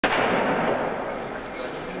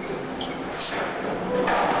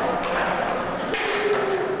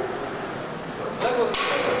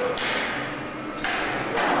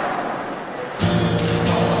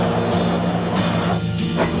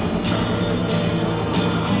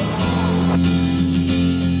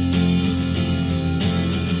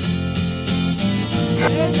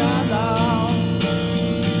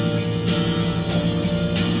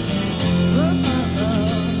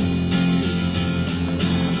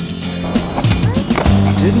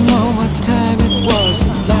Didn't know what time it was,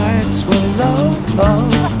 the lights were low.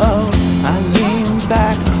 I leaned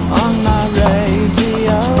back on my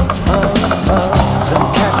radio. Some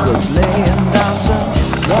cat was laying down some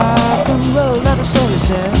rock and roll, that is all he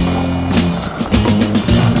said.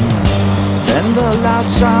 Then the loud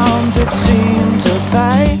sound, it seemed to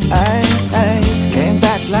fade. Came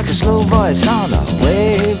back like a slow voice on a